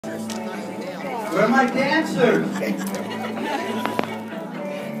Where are my dancers? We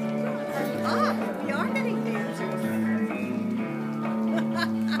are getting dancers.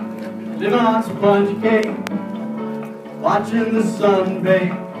 Living on sponge cake, watching the sun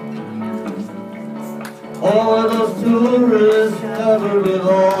bake. All of those tourists covered with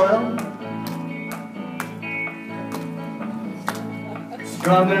oil,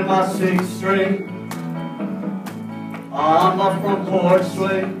 strumming my sixth string on my front porch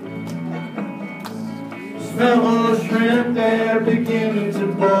swing. Smell those shrimp, they're beginning to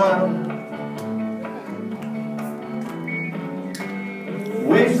boil.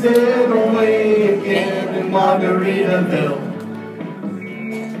 Wasted away again in Margaritaville,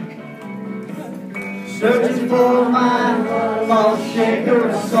 searching for my lost shaker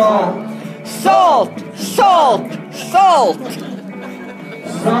of salt. Salt! Salt! Salt!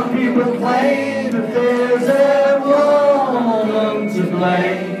 Some people claim that there's a woman to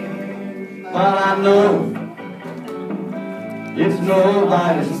blame, but I know it's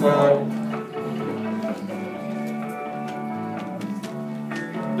nobody's fault.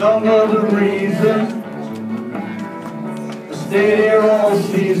 Don't know the reason I stayed here all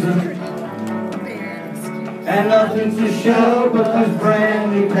season, and nothing to show but this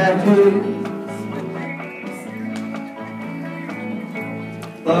brand new tattoo.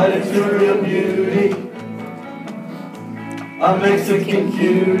 But it's a real beauty, a Mexican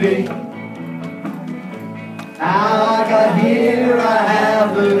cutie. How I got here, I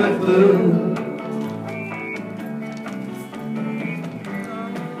haven't a clue.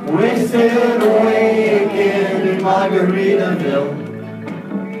 Wasted away again in Margaritaville,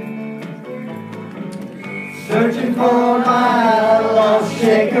 searching for my lost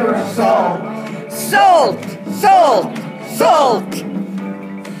shaker of salt. Salt! Salt! Salt!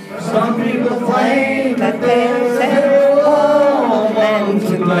 Some people claim that there's a woman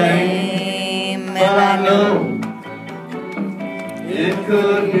to blame, but I know it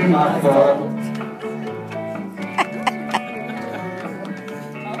could be my fault.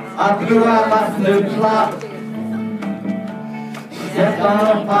 I threw out my flip-flop, stepped on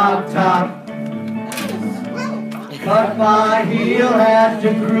a pop top, cut my heel, had to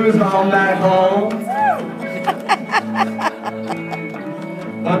cruise on back home.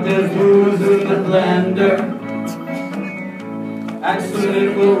 But there's booze in the blender, and soon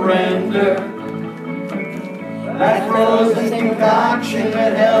it will render that frozen concoction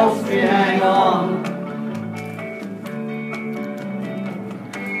that helps me hang on.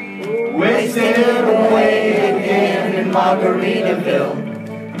 Wasted away again in Margaritaville,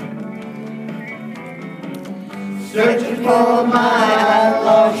 searching for my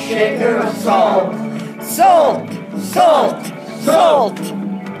lost shaker of salt. Salt! Salt! Salt!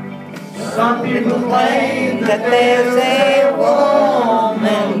 Some people claim that there's a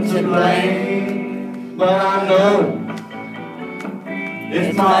woman to blame, but I know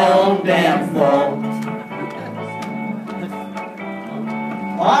it's my own damn fault.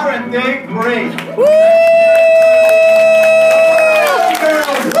 Aren't they great? Woo!